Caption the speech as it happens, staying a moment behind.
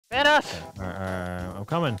Vanoss! I'm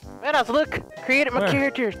coming. Vanoss, look! Created my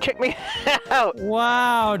character. Check me out.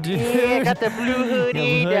 Wow, dude. Yeah, got the blue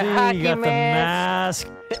hoodie, the hockey you got mask,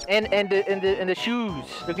 the mask. and the shoes.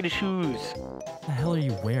 Look at the shoes. What the hell are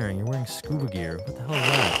you wearing? You're wearing scuba gear. What the hell is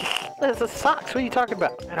that? That's the socks. What are you talking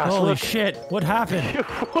about? Vanoss, Holy look. shit! What happened?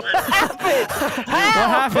 What happened? What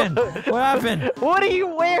happened? What happened? What are you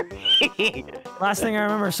wearing? Last thing I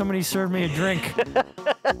remember, somebody served me a drink.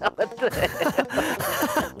 What the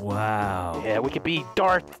hell? Wow. Yeah, we could be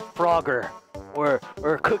Darth Frogger, or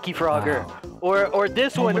Cookie Frogger, or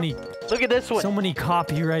this one. Look at this one. So many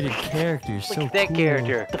copyrighted characters. Look so at that cool.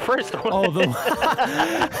 character. The first one. Oh, the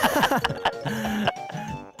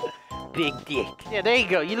Big dick. Yeah, there you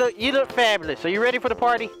go. You look fabulous. Are you ready for the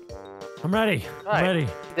party? I'm ready. All I'm right. ready.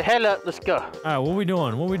 Get the hell up. Let's go. All right, what are we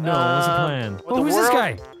doing? What are we doing? What's the plan? well, Who's this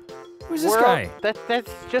guy? Who's this guy? That's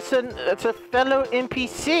just that's a fellow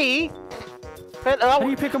NPC. How do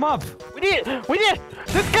you pick him up? We did.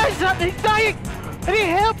 This guy's he's dying. I need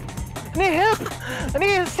help. I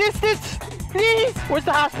need assistance. Please. Where's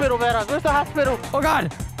the hospital, Vanoss? Where's the hospital? Oh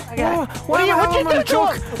God. Oh, what are you doing? What are you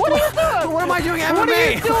doing? What am I doing? What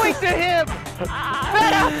are you doing to him?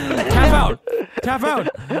 Tap out. Tap out.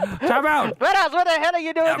 Tap out. Vanoss, what the hell are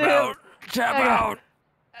you doing to him? Tap out.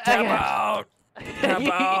 Tap out. Tap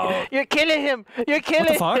out. You're killing him. You're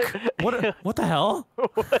killing What the him. fuck? What the hell?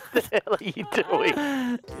 What the hell are you doing?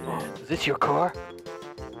 Is this your car?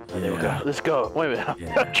 Oh, there we go. Let's go. Wait a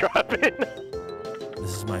minute. I'm driving.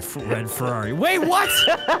 This is my red Ferrari. Wait, what?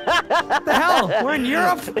 What the hell? We're in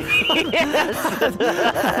Europe?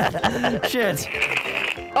 Shit.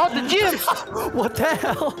 Oh, the gym! What the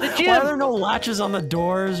hell? The gym! Why are there no latches on the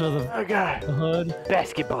doors or the hood?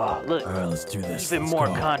 Basketball. Look. All right, let's do this. Even more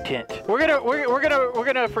content. We're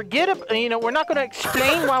gonna forget. You know, we're not gonna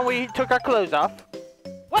explain why we took our clothes off.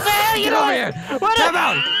 What the hell are you doing? Get over here! Tap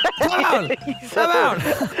out! Tap out! Tap out!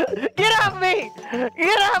 Get off me!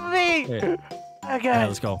 Get off me! Hey. Okay. All right,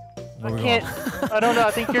 let's go. I can't. I don't know.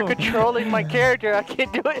 I think you're controlling my character. I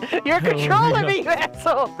can't do it. You're controlling me, you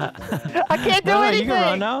asshole. I can't do anything. You can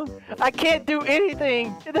run now. I can't do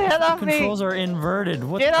anything. Get the hell off me. Controls are inverted.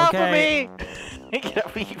 What? Get off of me. Get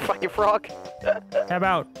off me, you fucking frog. Tap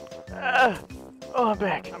out. Oh, I'm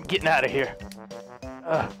back. I'm getting out of here.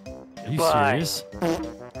 Are you serious?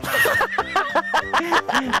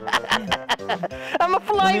 I'm a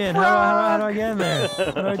flying frog. How do I get in there?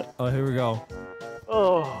 Oh, here we go.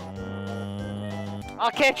 Oh.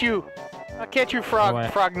 I'll catch you. I'll catch you,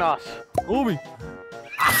 Frognoss. Ooby.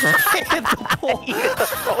 Hit the pole.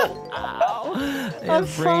 I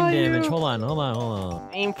brain damage. Hold on.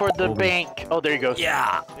 Aim for the bank. Oh, there he goes.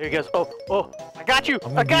 Yeah. There he goes. Oh. I got you.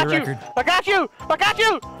 I got you.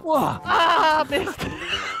 Whoa. Ah, missed.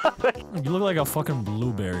 You look like a fucking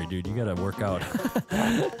blueberry, dude. You gotta work out.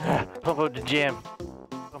 Pump up the gym.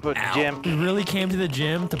 We really came to the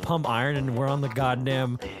gym to pump iron, and we're on the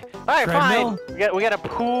goddamn Alright, treadmill? fine. We got a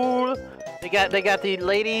pool. They got the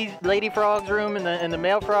lady frogs room and the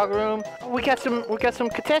male frog room. We got some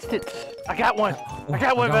contestants. I got one. Vanoss.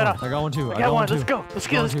 I got one too. I got one. Let's go. Let's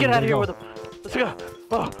get out of here with them. Let's go.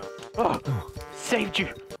 Oh. Saved you.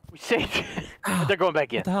 We saved you. They're going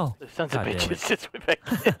back in. What the hell? The sons of God bitches just went back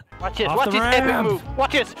in. Watch this. Off Watch the this epic ramp. move.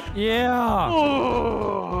 Watch this. Yeah.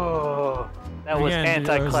 Ooh. That was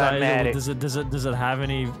anticlimactic. Does it have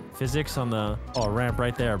any physics on the ramp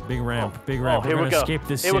right there? Big ramp. Here We're we gonna go. escape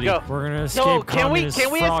this Here city. we go. We're gonna escape. No, can we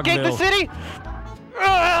escape the city?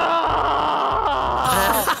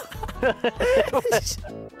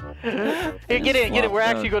 Here, get in. We're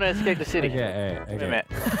actually gonna escape the city. Okay. Wait a minute.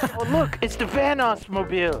 Oh, look, it's the Vanoss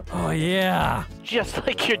mobile. Oh yeah. Just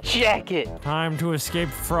like your jacket. Time to escape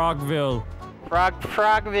Frogville.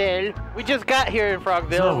 Frogville. We just got here in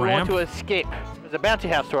Frogville. We want to escape. There's a bounty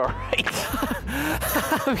house to our right.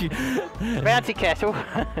 Bounty castle.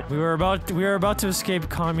 we were about to escape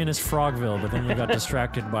communist Frogville, but then we got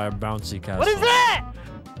distracted by a bouncy castle. What is that?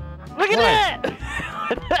 Look at that!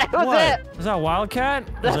 What was that? Is that a wildcat?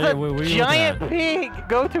 That's a giant pig.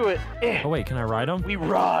 Go to it. Oh wait, can I ride him? We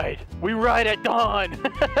ride at dawn. What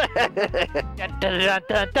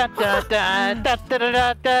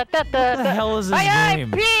the hell is this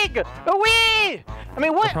game? Pig! Away! I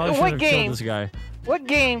mean, what game? This guy. What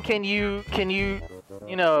game can you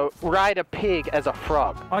ride a pig as a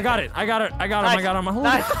frog? I got it. I got him.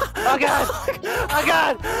 Nice. Oh God!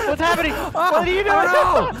 What's happening? What are you doing? I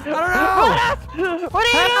don't know. What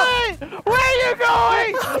are you doing? Where are you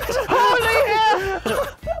going? Holy hell!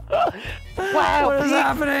 Wow! What is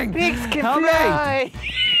happening? Pigs can Help fly.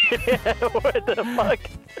 What the fuck?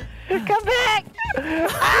 Come back!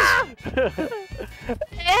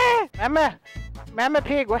 Ah! Mama! Mama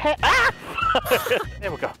Pig, what happened? Ah!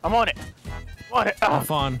 There we go. I'm on it. I'm on it. Oh, Have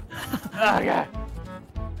fun. oh God.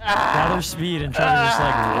 Gather speed and try to just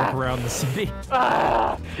like walk around the city.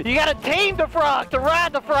 You gotta tame the frog to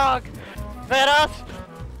ride the frog. Vanoss.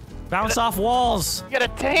 Bounce off walls. You gotta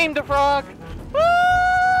tame the frog.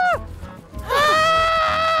 Ah!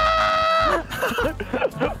 Ah!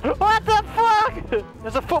 What the fuck?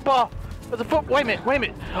 There's a football. There's a foot. Wait a minute. Wait a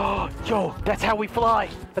minute. Oh, Joe, that's how we fly.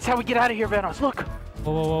 That's how we get out of here, Vanoss. Look.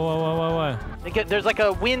 Whoa. There's like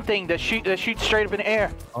a wind thing that shoots straight up in the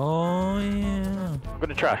air. Oh yeah. I'm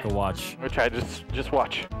gonna try. Go watch. I'm gonna try. Just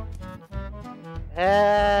watch.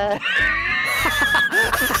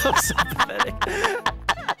 So pathetic.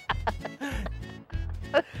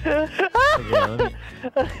 Okay, let me...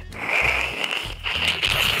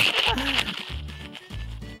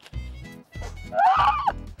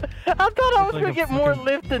 I thought I was gonna get more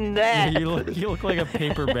lift than that. Yeah, you look like a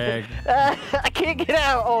paper bag. I can't get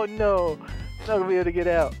out. Oh no. I'm not gonna be able to get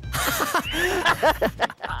out.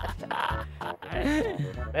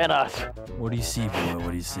 Vanoss. What do you see, boy?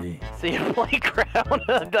 What do you see? See a playground.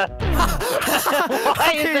 Why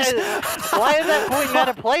is that pointing at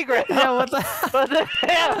a playground? Yeah, what the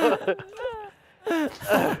hell?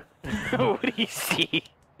 What do you see?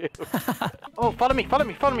 Oh, follow me.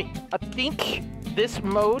 I think this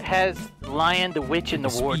mode has Lion the Witch in the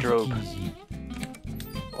wardrobe.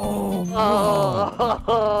 Oh,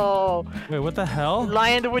 Oh. wait, what the hell?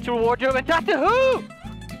 Lion the Witch in the wardrobe and Doctor Who!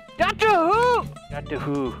 Doctor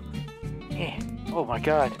Who. Yeah. Oh my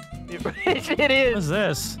God. It is. What's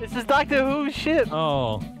this? This is Doctor Who's ship.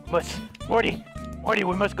 Oh. Morty,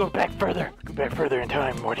 we must go back further. Go back further in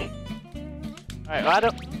time, Morty. All right,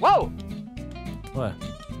 Whoa! What?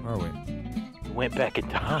 Where are we? We went back in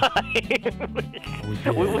time. We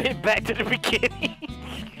went back to the beginning.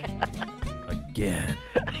 Again.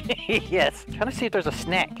 Yes. Trying to see if there's a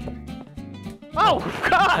snack. Oh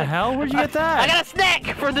God! What the hell? Where'd you get that? I got a snack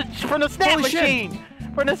from the snap Holy shit. machine.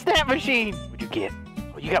 From the snap machine. What'd you get?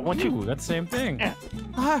 Oh, you got one too. Ooh, that's the same thing. Yeah.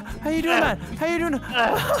 How you doing that? How you doing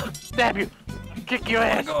that? Stab you. Kick your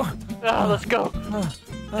ass. Go. Let's go.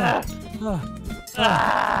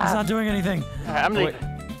 It's not doing anything. All right, I'm leaving.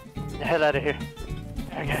 Get the hell out of here.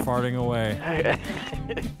 Okay. Farting away. Okay.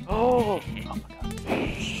 Oh.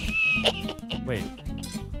 Wait.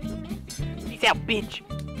 Peace out, bitch.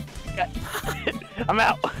 I'm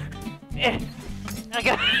out. I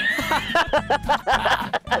got.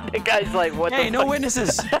 The guy's like, what Hey, the no fuck?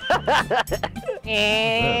 witnesses.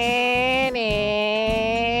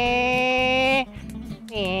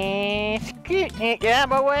 Get out of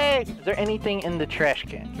my way! Is there anything in the trash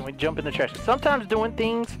can? Can we jump in the trash can? Sometimes doing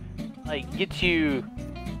things like gets you.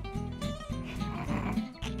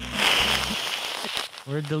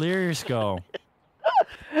 Where'd Delirious go?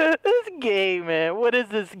 This game, man. What is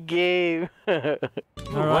this game? All What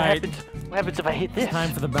right. happens if I hit this? It's time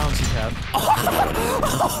for the bouncy pad.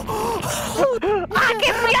 I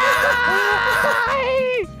can fly!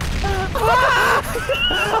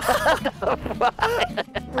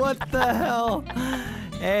 What the hell?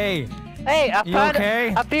 Hey. Hey, You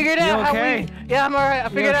okay? I figured You out okay? how we. Yeah, I'm alright. I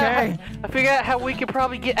figured okay? I figured out how we could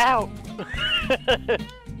probably get out.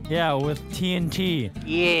 Yeah, with TNT.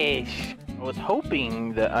 Yes. I was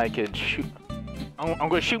hoping that I could shoot. I'm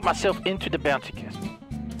gonna shoot myself into the bouncy castle.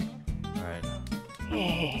 All right.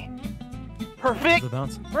 Yeah. Perfect. The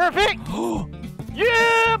bounce. Perfect.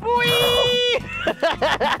 Yeah, boy.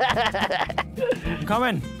 I'm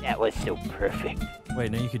coming. That was so perfect.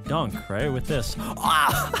 Wait, now you could dunk, right? With this.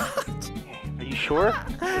 Ah! Are you sure?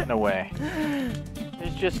 No way.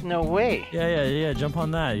 There's just no way. Yeah. Jump on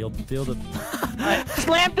that. You'll be able to. Right.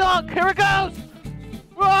 Slam dunk! Here it goes!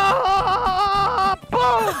 Whoa!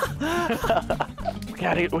 Boom!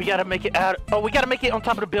 we gotta make it out. Oh, we gotta make it on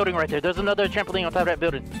top of the building right there. There's another trampoline on top of that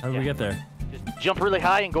building. How do we get there? Just jump really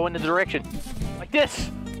high and go in the direction. Like this.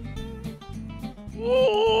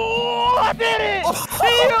 Oh, I did it! Yo,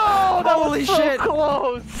 that Holy was so shit.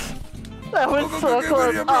 close. That was so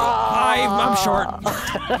close. I'm short.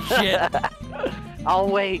 Shit. I'll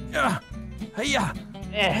wait. Hey-ya.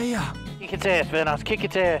 Eh. Hey-ya. Kick its ass, Vanoss. Kick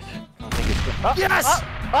its ass. I don't think it's good. Oh, Yes! yeah!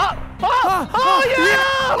 I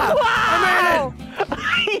Wow!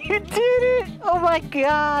 You did it! Oh my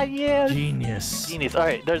God, yes! Genius. Genius. All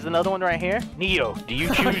right, there's another one right here. Neo, do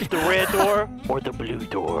you choose the red door or the blue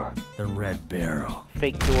door? The red barrel.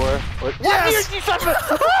 Fake door or... Yes! What? You son of a...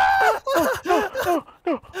 No.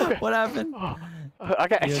 Okay. What happened? I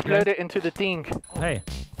got You exploded okay? into the thing. Hey.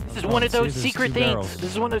 This is one of those there's secret two things. barrels.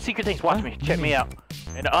 This is one of those secret things. Watch Huh? me. Check me out.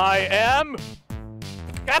 And I am...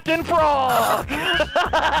 Captain Frog!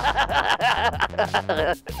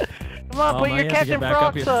 Come on, put now your you have to Captain get back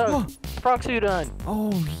up Frog, here. frog suit on.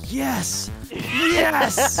 Oh, yes!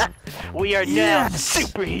 Yes! We are now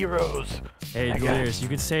superheroes. Hey, Delirious, you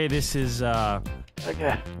could say this is,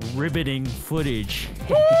 Okay. riveting footage.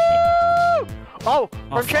 Woo! Oh,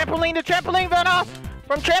 from trampoline to trampoline, Vanoss!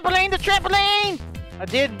 From trampoline to trampoline! I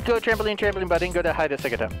did go trampoline, but I didn't go that high the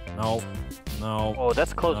second time. No. No. Oh,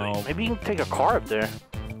 that's close. No. Maybe you can take a car up there.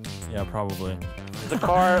 Yeah, probably. There's a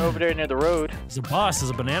car over there near the road. There's a bus.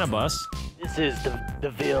 There's a banana bus. This is the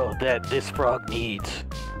ville that this frog needs.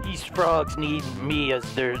 These frogs need me as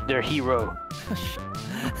their hero.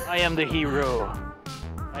 I am the hero.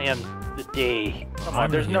 I am the day. Come on,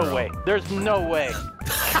 there's no way. There's no way.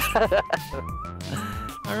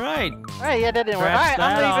 All right. All right, yeah, that didn't work. All right,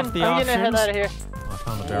 I'm leaving. I'm getting the hell out of here. Oh, I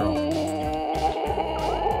found the barrel.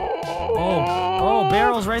 Oh,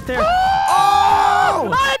 barrel's right there.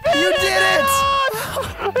 Oh! You did it!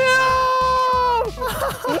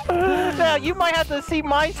 Now you might have to see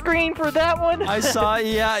my screen for that one. I saw.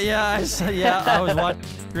 Yeah. I was watching the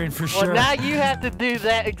screen for sure. Well, now you have to do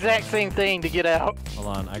that exact same thing to get out. Hold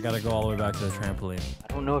on, I gotta go all the way back to the trampoline.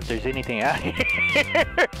 I don't know if there's anything out here.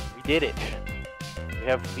 We did it. We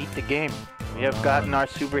have beat the game. We have gotten our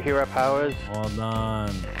superhero powers. Hold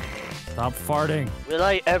on. Stop farting. Will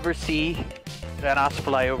I ever see Vanoss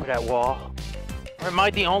fly over that wall? Or am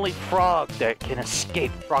I the only frog that can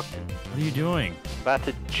escape Frogton? What are you doing? About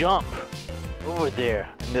to jump over there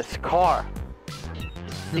in this car.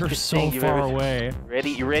 You're so far away.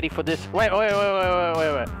 Ready? You ready for this? Wait.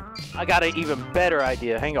 I got an even better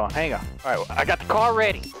idea. Hang on. All right, I got the car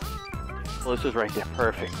ready. Explosives right there.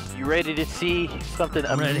 Perfect. You ready to see something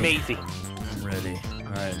amazing? I'm ready.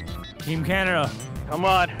 All right. Team Canada. Come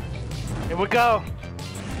on. Here we go.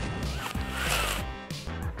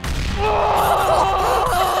 Oh!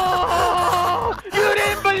 You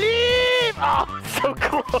didn't believe! Oh, so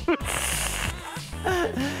close.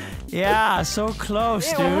 Yeah, so close,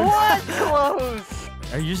 dude. It was close.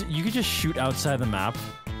 You could just shoot outside the map.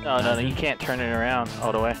 No, you can't turn it around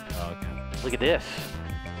all the way. Oh, okay. Look at this.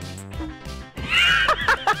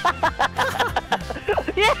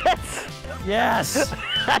 Yes! Yes!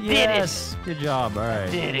 I did it. Good job. All right.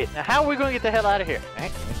 Did it. Now, how are we going to get the hell out of here?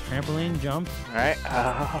 Nice trampoline jump. All right.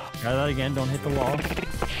 Try that again. Don't hit the wall.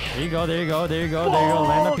 There you go.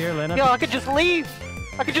 Land up here. Yo, I could just leave.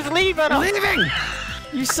 I'm leaving!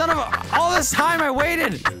 You son of a... All this time I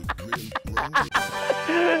waited!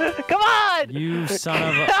 Come on! You son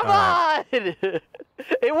of a... Come on!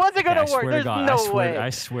 It wasn't going to work. There's no way. I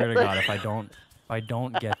swear to God, if I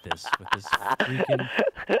don't get this with this freaking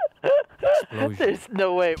explosion. There's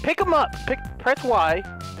no way. Pick them up. Press Y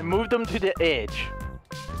and move them to the edge.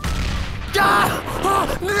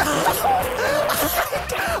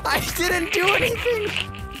 I didn't do anything!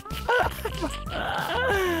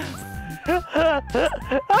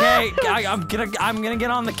 Okay, I'm gonna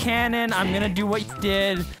get on the cannon. I'm gonna do what you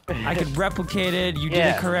did. I could replicate it. You did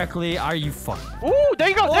it correctly. Are you fucking? Ooh, there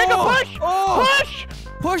you go. Push! Push!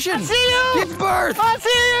 Pushing! I see you! Give birth! I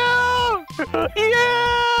see you!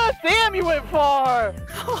 Yeah! Damn, you went far!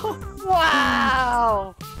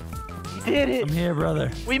 Wow! We did it! I'm here,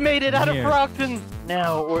 brother. We made it out of Frogton!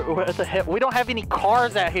 Now, we're at the head. We don't have any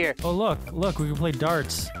cars out here. Oh, look, we can play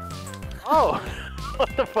darts. Oh!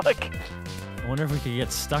 What the fuck? I wonder if we could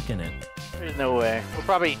get stuck in it. There's no way. We'll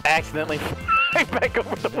probably accidentally fly back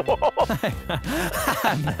over the wall.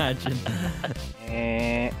 Imagine.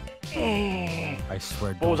 I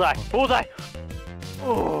swear. Bullseye!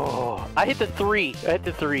 Oh, I hit the 3.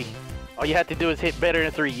 All you have to do is hit better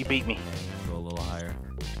than 3. You beat me. Go a little higher.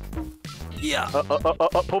 Yeah.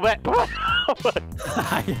 Pull back.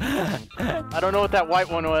 I don't know what that white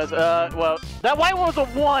one was. Well, that white one was a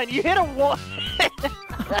 1. You hit a 1.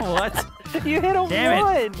 What? You hit a 1.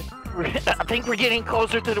 It. I think we're getting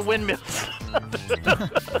closer to the windmills.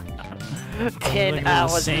 10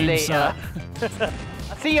 hours later.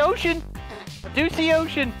 I see ocean. I do see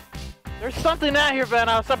ocean. There's something out here,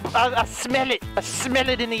 Vanoss. I smell it. I smell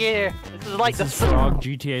it in the air. This is like this is Frog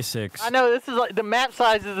GTA 6. I know, this is like the map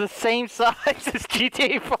size is the same size as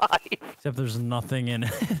GTA 5. Except there's nothing in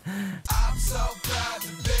it. I'm so proud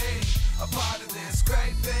to be a part of this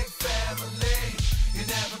great big family. You're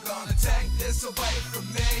never gonna take this away from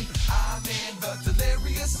me. I'm in the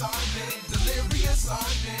Delirious Army.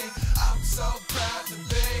 I'm so proud to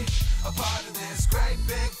be a part of this great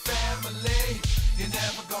big family. You're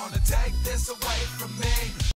never gonna take this